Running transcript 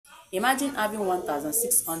Imagine having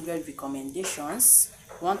 1,600 recommendations,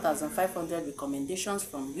 1,500 recommendations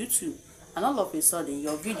from YouTube, and all of a sudden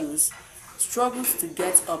your videos struggles to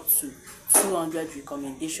get up to 200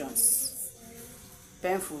 recommendations.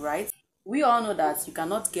 Painful, right? We all know that you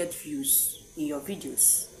cannot get views in your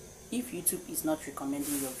videos if YouTube is not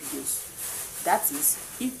recommending your videos. That is,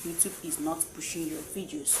 if YouTube is not pushing your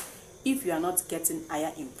videos, if you are not getting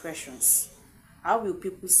higher impressions. How will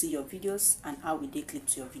people see your videos, and how will they click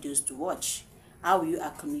to your videos to watch? How will you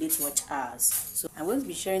accumulate watch hours? So I'm going to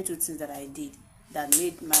be sharing 2 things that I did that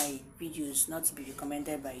made my videos not to be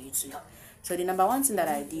recommended by YouTube. So the number 1 thing that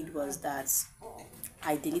I did was that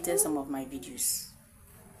I deleted some of my videos.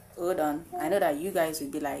 Hold on, I know that you guys will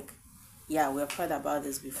be like, yeah, we have heard about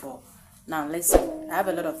this before. Now listen, I have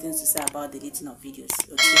a lot of things to say about deleting of videos.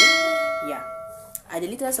 Okay, yeah, I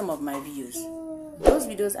deleted some of my videos. Those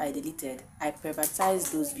videos I deleted, I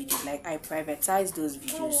privatized those videos. Like I privatized those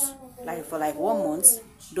videos. Like for like 1 month,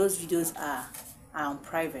 those videos are on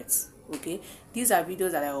private. Okay, these are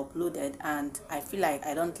videos that I uploaded, and I feel like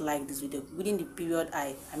I don't like this video within the period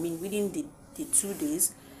within the 2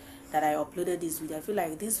 days that I uploaded this video. I feel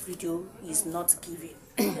like this video is not giving.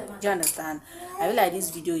 Do you understand? I feel like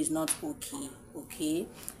this video is not okay.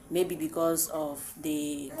 Maybe because of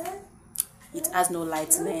it has no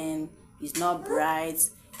lightning, it's not bright,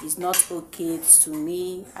 it's not okay to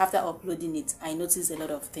me. After uploading it, I noticed a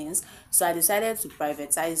lot of things, so I decided to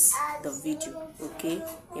privatize the video. Okay,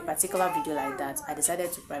 a particular video like that, I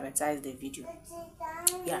decided to privatize the video.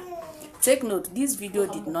 Yeah, take note, this video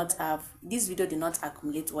did not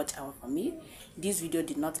accumulate watch hour for me. This video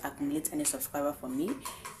did not accumulate any subscriber for me.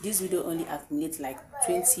 This video only accumulates like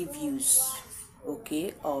 20 views,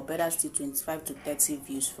 okay, or better still 25 to 30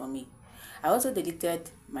 views for me. I also deleted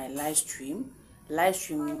my live stream.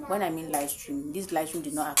 When I mean live stream, this live stream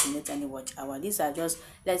did not accumulate any watch hour. These are just,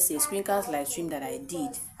 let's say, sprinkles live stream that I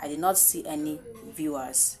did. I did not see any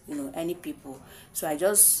viewers, any people. So I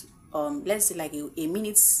just let's say like a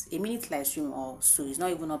minute live stream or so. It's not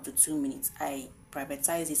even up to 2 minutes. I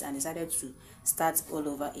privatized it and decided to start all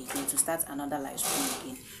over again, to start another live stream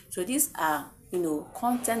again. So these are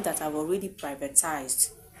content that I've already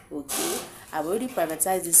privatized. Okay, I've already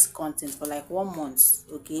privatized this content for like 1 month.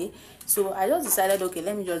 Okay, so I just decided, okay,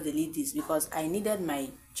 let me just delete this, because I needed my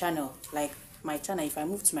channel, like my channel, if I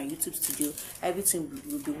move to my YouTube studio, everything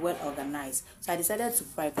will be well organized. So I decided to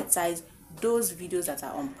privatize those videos that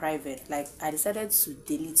are on private. Like I decided to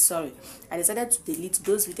delete those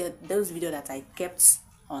videos that I kept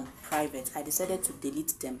on private. I decided to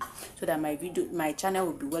delete them so that my channel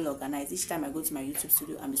will be well organized. Each time I go to my YouTube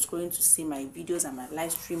studio, I'm scrolling to see my videos and my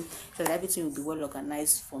live stream, so that everything will be well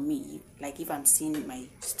organized for me, like if I'm seeing my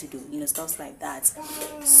studio, stuff like that.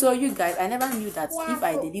 So you guys, I never knew that if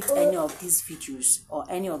I delete any of these videos or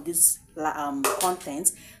any of this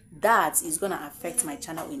content, that is gonna affect my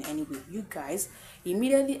channel in any way. You guys,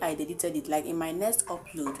 immediately I deleted it. Like in my next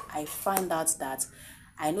upload, I found out that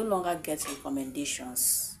I no longer get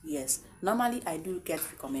recommendations. Yes, normally I do get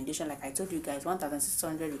recommendation, like I told you guys,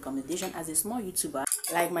 1,600 recommendation. As a small YouTuber,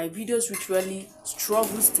 like my videos literally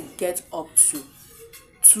struggles to get up to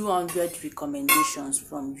 200 recommendations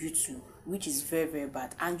from YouTube, which is very, very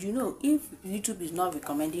bad. And if YouTube is not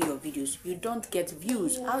recommending your videos, you don't get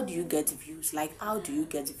views. How do you get views? Like, how do you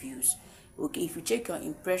get views? Okay, if you check your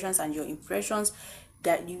impressions, and your impressions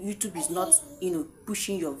that YouTube is not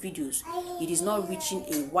pushing your videos, it is not reaching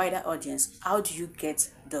a wider audience, how do you get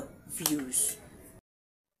the views?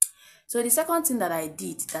 So the second thing that I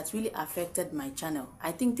did that really affected my channel,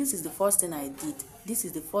 I think this is the first thing I did. This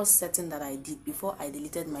is the first setting that I did before I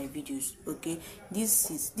deleted my videos. Okay,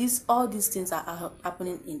 all these things are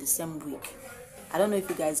happening in the same week. I don't know if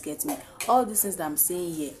you guys get me. All these things that I'm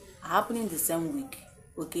saying here are happening the same week.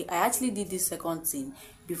 Okay, I actually did this second thing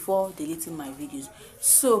before deleting my videos.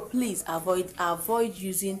 So please avoid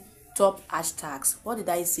using top hashtags. What did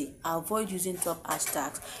I say? Avoid using top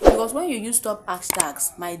hashtags, because when you use top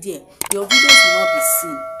hashtags, my dear, your videos will not be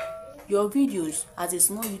seen. Your videos as a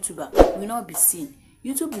small YouTuber will not be seen.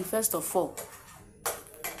 YouTube will first of all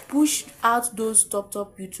push out those top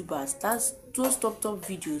YouTubers, that's those top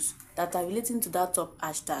videos that are relating to that top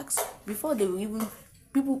hashtags, before they will even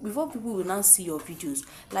before people will now see your videos.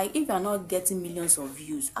 Like if you are not getting millions of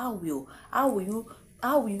views, how will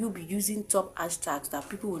you be using top hashtags that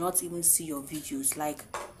people will not even see your videos? Like,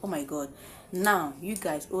 oh my god. Now you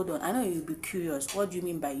guys, hold on, I know you'll be curious, what do you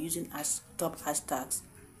mean by using top hashtags?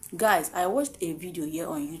 Guys, I watched a video here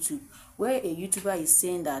on YouTube where a YouTuber is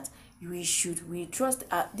saying that we trust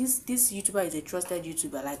this YouTuber is a trusted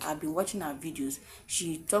YouTuber. Like I've been watching her videos.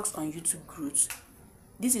 She talks on YouTube groups.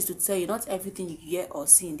 This is to tell you not everything you hear or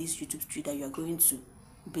see in this YouTube stream that you are going to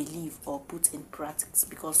believe or put in practice,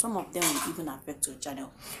 because some of them will even affect your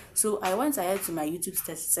channel. So I went ahead to my YouTube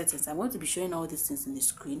settings. I'm going to be showing all these things in the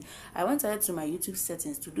screen. I went ahead to my YouTube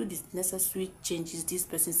settings to do the necessary changes this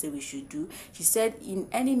person said we should do. She said in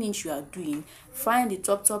any niche you are doing, find the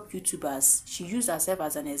top YouTubers. She used herself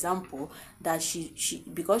as an example that she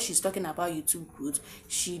because she's talking about YouTube growth,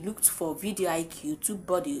 she looked for Video IQ,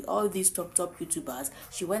 TubeBuddy, all these top YouTubers.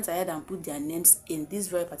 She went ahead and put their names in this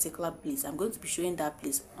very particular place. I'm going to be showing that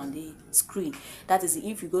place on the screen. That is,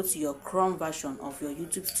 if you go to your Chrome version of your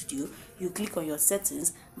YouTube studio, you click on your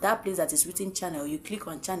settings, that place that is written channel, you click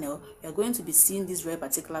on channel, you're going to be seeing this very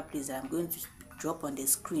particular place that I'm going to drop on the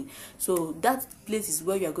screen. So that place is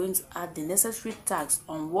where you're going to add the necessary tags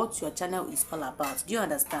on what your channel is all about. Do you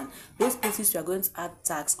understand? Those places you're going to add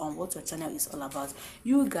tags on what your channel is all about.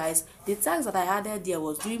 You guys, the tags that I added there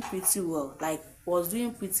was doing pretty well.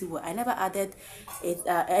 I never added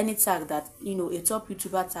any tag that, you know, a top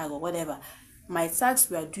YouTuber tag or whatever. My tags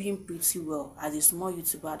were doing pretty well as a small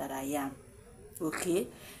YouTuber that I am. Okay,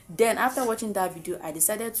 then after watching that video, I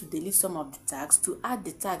decided to delete some of the tags to add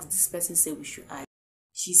the tags this person said we should add.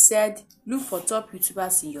 She said, look for top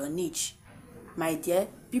YouTubers in your niche. My dear,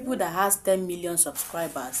 people that has 10 million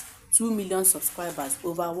subscribers, 2 million subscribers,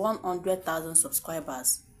 over 100,000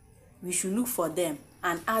 subscribers. We should look for them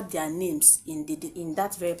and add their names in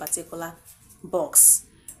that very particular box.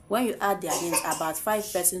 When you add their names, about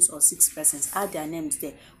 5 persons or 6 persons, add their names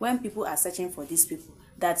there. When people are searching for these people,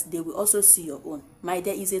 that they will also see your own. My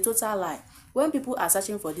dear, is a total lie. When people are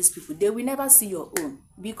searching for these people, they will never see your own,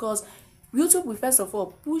 because YouTube will first of all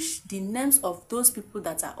push the names of those people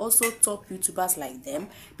that are also top YouTubers like them,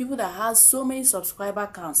 people that have so many subscriber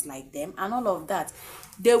counts like them, and all of that.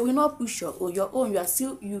 They will not push your own. Your own, you are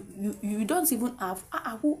still, you don't even have,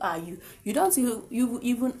 who are you? You don't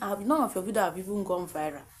even have, none of your videos have even gone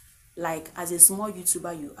viral. Like, as a small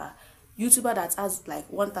YouTuber you are. YouTuber that has like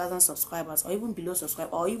 1,000 subscribers or even below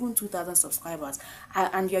subscribers or even 2,000 subscribers,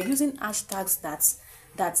 and you're using hashtags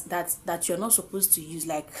that you're not supposed to use,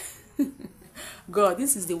 like God,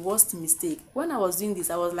 this is the worst mistake. When I was doing this,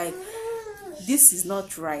 I was like, this is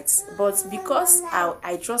not right. But because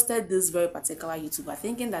I trusted this very particular YouTuber,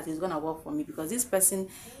 thinking that it's gonna work for me, because this person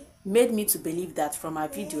made me to believe that from her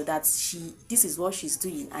video that this is what she's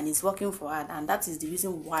doing and it's working for her, and that is the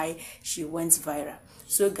reason why she went viral.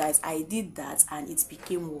 So guys, I did that and it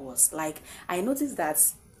became worse. Like, I noticed that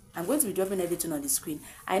I'm going to be dropping everything on the screen.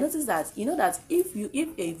 I noticed that, you know, that if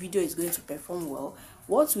a video is going to perform well,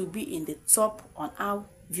 what will be in the top on how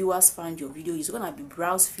viewers find your video is gonna be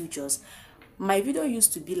browse features. My video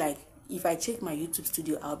used to be like, if I check my YouTube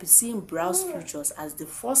studio, I'll be seeing browse features as the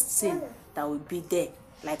first thing that will be there,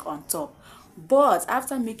 like on top. But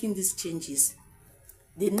after making these changes,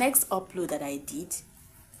 the next upload that I did,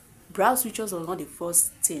 browse features was not the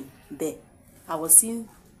first thing there. I was seeing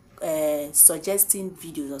suggesting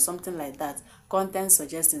videos or something like that, content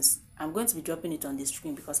suggestions. I'm going to be dropping it on the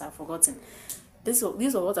screen because I've forgotten. This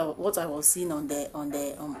is what I was seeing on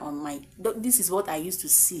my. This is what I used to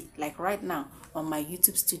see, like right now on my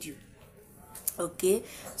YouTube studio. Okay,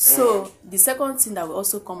 so the second thing that will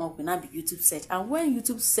also come up will now be YouTube search, and when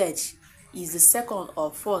YouTube search is the second or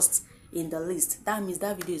first in the list, that means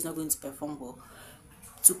that video is not going to perform well,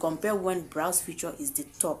 to compare when browse feature is the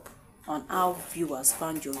top on how viewers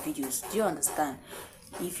found your videos. Do you understand?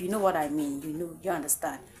 If you know what I mean, you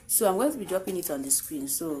understand. So I'm going to be dropping it on the screen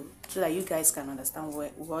so that you guys can understand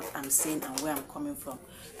what I'm saying and where I'm coming from.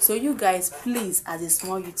 So you guys, please, as a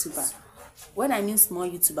small YouTuber, when I mean small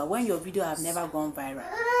YouTuber, when your video have never gone viral,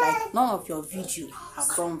 like none of your video have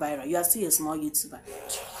gone viral, you are still a small YouTuber.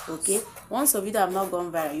 Okay, once your video have not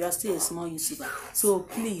gone viral, you are still a small YouTuber. So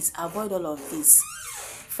please avoid all of this.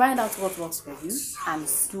 Find out what works for you and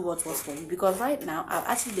do what works for you, because right now I've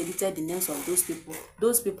actually deleted the names of those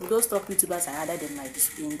top YouTubers I added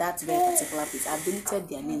in that very particular place. I've deleted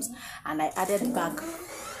their names and I added back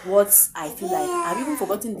what I feel like. I've even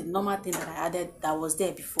forgotten the normal thing that I added that was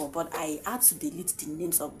there before, but I had to delete the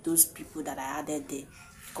names of those people that I added there,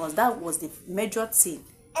 because that was the major thing.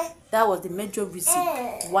 That was the major reason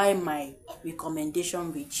why my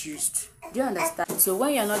recommendation reduced. Do you understand? So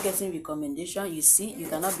when you're not getting recommendation, you see, you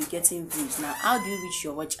cannot be getting views. Now, how do you reach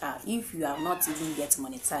your watch hour if you have not even get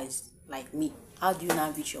monetized like me? How do you now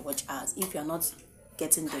reach your watch hours if you're not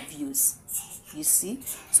getting the views? You see?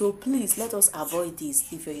 So please, let us avoid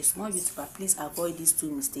this. If you're a small YouTuber, please avoid these two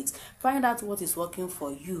mistakes. Find out what is working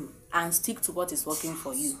for you and stick to what is working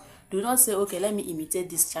for you. Do not say, okay, let me imitate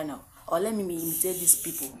this channel or let me imitate these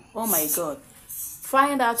people. Oh my God.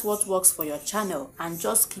 Find out what works for your channel and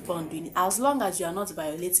just keep on doing it. As long as you are not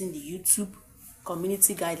violating the YouTube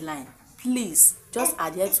community guideline, please just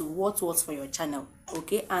adhere to what works for your channel,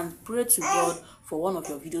 okay? And pray to God for one of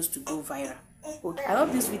your videos to go viral. Okay, I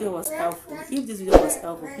hope this video was helpful. If this video was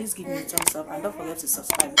helpful, please give me a thumbs up and don't forget to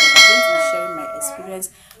subscribe, because I'm going to be sharing my experience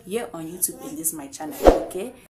here on YouTube in this my channel, okay?